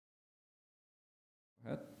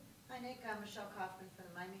Ahead. Hi Nick, I'm Michelle Kaufman from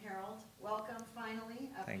the Miami Herald. Welcome finally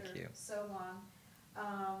Thank after you. so long.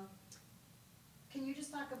 Um, can you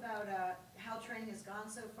just talk about how training has gone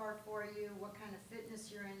so far for you, what kind of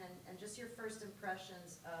fitness you're in, and just your first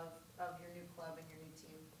impressions of your new club and your new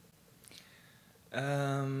team?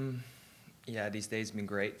 Um, yeah, these days been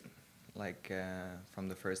great. Like from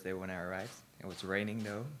the first day when I arrived, it was raining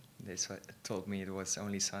though. Told me it was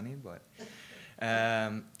only sunny, but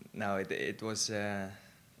no, it was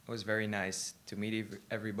very nice to meet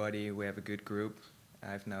everybody. We have a good group.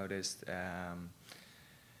 I've noticed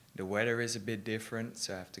the weather is a bit different,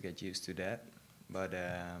 so I have to get used to that. But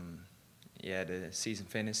yeah, the season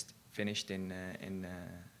finished in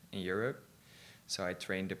Europe. So I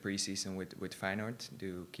trained the preseason with Feyenoord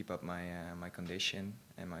to keep up my condition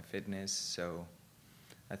and my fitness. So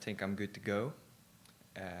I think I'm good to go.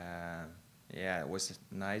 Yeah, it was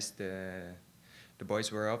nice. The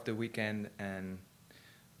boys were off the weekend and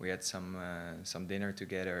we had some dinner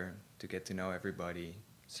together to get to know everybody.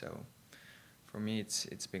 So for me,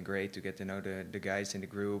 it's been great to get to know the guys in the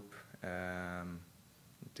group,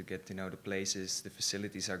 to get to know the places. The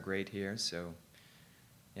facilities are great here. So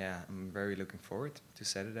yeah, I'm very looking forward to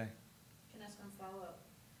Saturday. Can I ask one follow-up?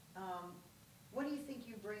 What do you think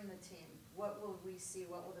you bring the team? What will we see,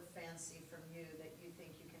 what will the fans see from you that you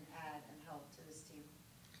think you can add and help to this team?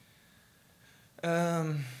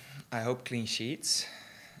 I hope clean sheets,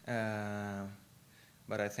 uh,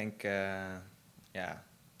 but I think yeah,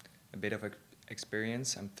 a bit of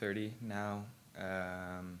experience. I'm 30 now.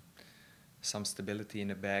 Some stability in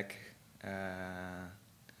the back.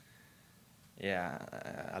 Yeah,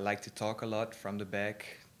 I like to talk a lot from the back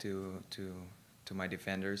to my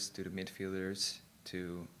defenders, to the midfielders,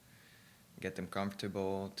 to get them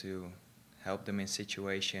comfortable, to help them in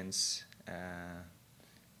situations.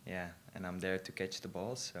 Yeah, and I'm there to catch the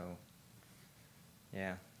ball. So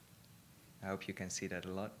yeah, I hope you can see that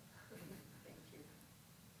a lot. Thank you.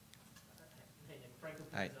 Hey Nick, Franco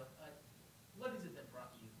Hi. Pizzo. What is it that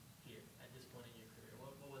brought you here at this point in your career?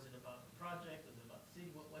 What was it about the project? Was it about the city?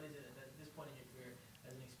 What is it at this point in your career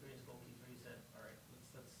as an experienced goalkeeper? You said, all right,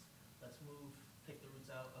 let's move, take the roots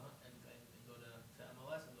out, and go to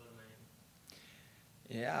MLS and go to Miami.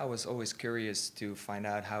 Yeah, I was always curious to find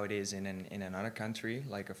out how it is in another country,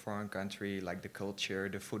 like a foreign country, like the culture,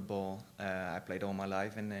 the football. I played all my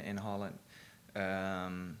life in Holland,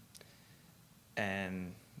 um,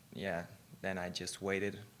 and yeah, then I just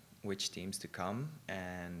waited which teams to come,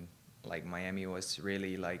 and like Miami was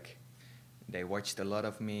really like they watched a lot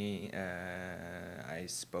of me. I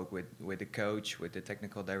spoke with the coach, with the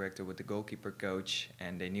technical director, with the goalkeeper coach,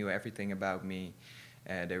 and they knew everything about me.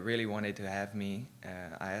 They really wanted to have me.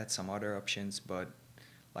 I had some other options, but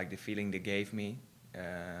like the feeling they gave me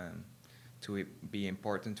to be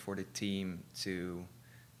important for the team, to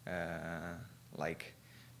like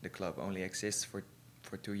the club only exists for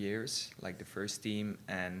 2 years, like the first team,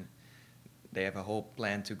 and they have a whole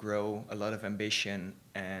plan to grow, a lot of ambition,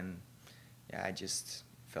 and yeah, I just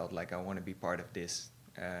felt like I want to be part of this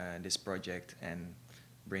project and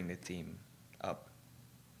bring the team up.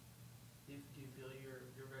 Do you feel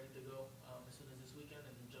you're ready to go as soon as this weekend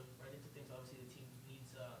and jump right into things? Obviously, the team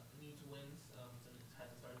needs wins since it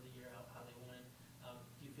hasn't started the year how they won.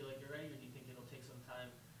 Do you feel like you're ready, or do you think it'll take some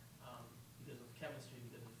time because of chemistry?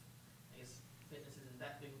 Because of I guess fitness isn't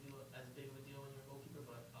that big of a deal as big of a deal when you're a goalkeeper,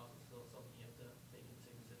 but also still something you have to take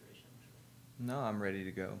into consideration. I'm sure. No, I'm ready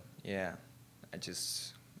to go. Yeah, I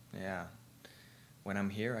just yeah. When I'm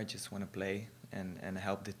here, I just want to play and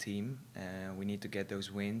help the team. And we need to get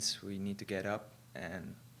those wins. We need to get up,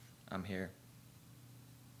 and I'm here.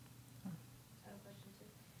 I have a question too.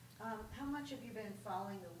 How much have you been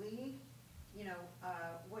following the league? You know,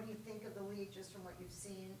 what do you think of the league just from what you've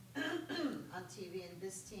seen on TV and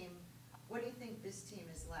this team? What do you think this team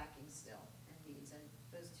is lacking still and needs? And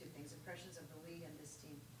those two things, impressions of the league and this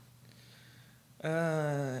team.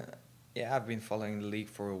 Uh, yeah, I've been following the league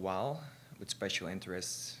for a while with special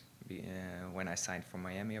interest when I signed for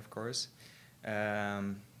Miami, of course.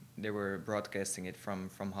 Um, they were broadcasting it from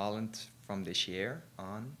Holland from this year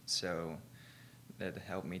on, so that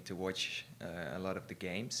helped me to watch a lot of the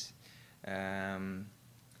games. Um,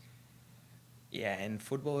 yeah, in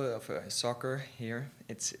football, soccer here,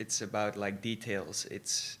 it's about like details.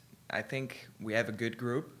 I think we have a good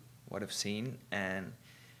group, what I've seen, and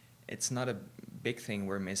it's not a big thing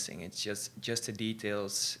we're missing. It's just the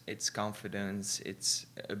details. It's confidence. It's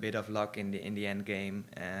a bit of luck in the end game,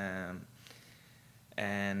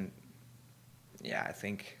 and yeah, I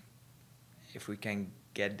think if we can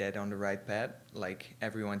get that on the right path, like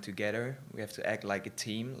everyone together, we have to act like a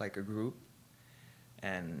team, like a group,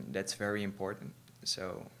 and that's very important.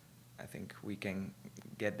 So I think we can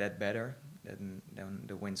get that better, then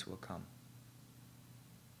the wins will come.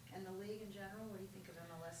 And the league in general, what do you think of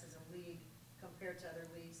MLS as a league compared to other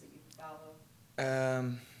leagues that you follow?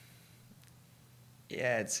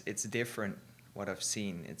 Yeah, it's different what I've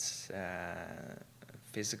seen. It's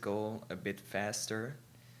physical, a bit faster.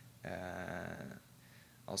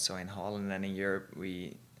 Also in Holland and in Europe,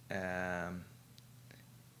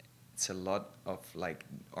 it's a lot of like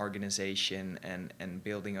organization and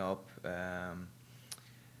building up.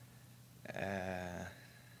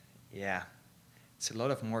 Yeah, it's a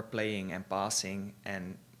lot of more playing and passing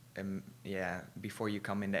and yeah, before you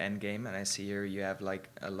come in the end game. And I see here you have like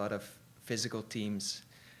a lot of physical teams,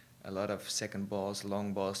 a lot of second balls,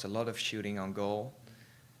 long balls, a lot of shooting on goal,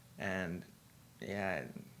 and yeah,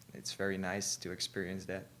 it's very nice to experience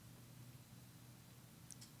that.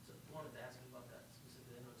 So I wanted to ask you about that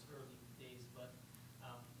specifically. I know it's early days, but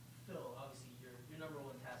Phil, obviously your number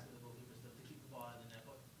one task as a goalkeeper is to keep the ball out of the net.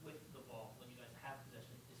 But with the ball, when you guys have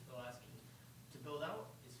possession, is Phil asking to build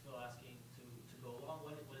out? Is Phil asking to go long?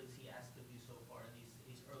 What has he asked of you so far in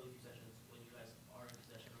these early possessions when you guys are in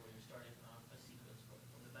possession or when you're starting a sequence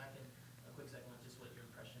from the back? And a quick second one, just what your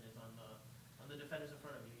impression is on the defenders in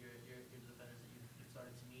front of you. You're the defenders that you've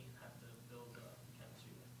started to meet and have to build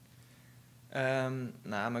chemistry with.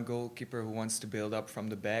 Nah, I'm a goalkeeper who wants to build up from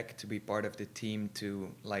the back, to be part of the team, to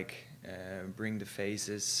like bring the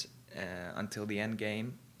phases until the end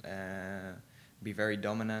game, be very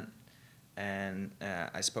dominant. And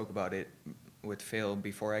I spoke about it with Phil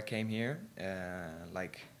before I came here,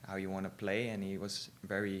 like how you want to play, and he was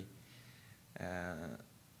very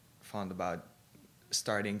fond about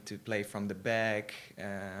starting to play from the back,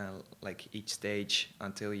 like each stage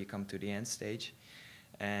until you come to the end stage.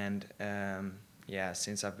 And yeah,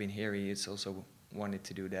 since I've been here, he's also wanted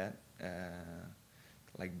to do that,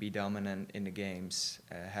 like be dominant in the games,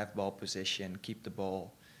 have ball position, keep the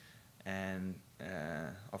ball, and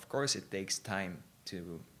of course it takes time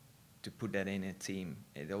to put that in a team.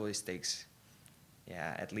 It always takes,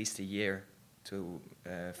 yeah, at least a year to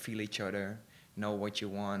feel each other, know what you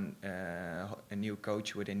want. A new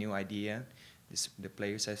coach with a new idea, the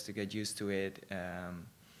players has to get used to it.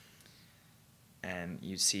 And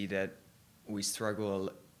you see that we struggle,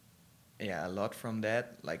 yeah, a lot from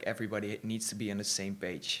that. Like everybody needs to be on the same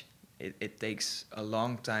page. It takes a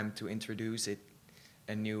long time to introduce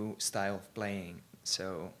a new style of playing.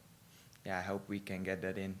 So, yeah, I hope we can get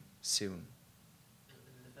that in soon. And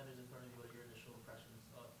the defenders in front of you, what are your initial impressions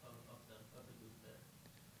of them, of the group there?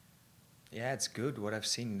 Yeah, it's good. What I've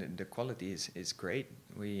seen, the quality is great.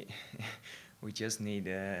 We we just need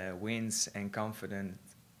wins and confidence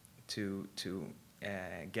to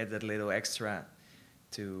get that little extra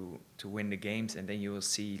to win the games, and then you will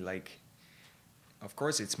see, like, of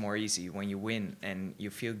course it's more easy when you win and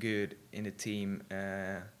you feel good in the team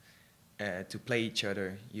to play each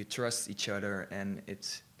other. You trust each other, and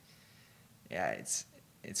it's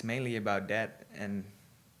mainly about that, and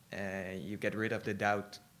you get rid of the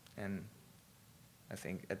doubt. And I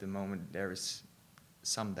think at the moment there is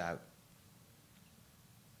some doubt.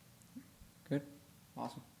 Good.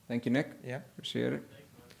 Awesome. Thank you, Nick. Yeah. Appreciate it.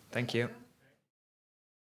 Thanks, man. Thank you.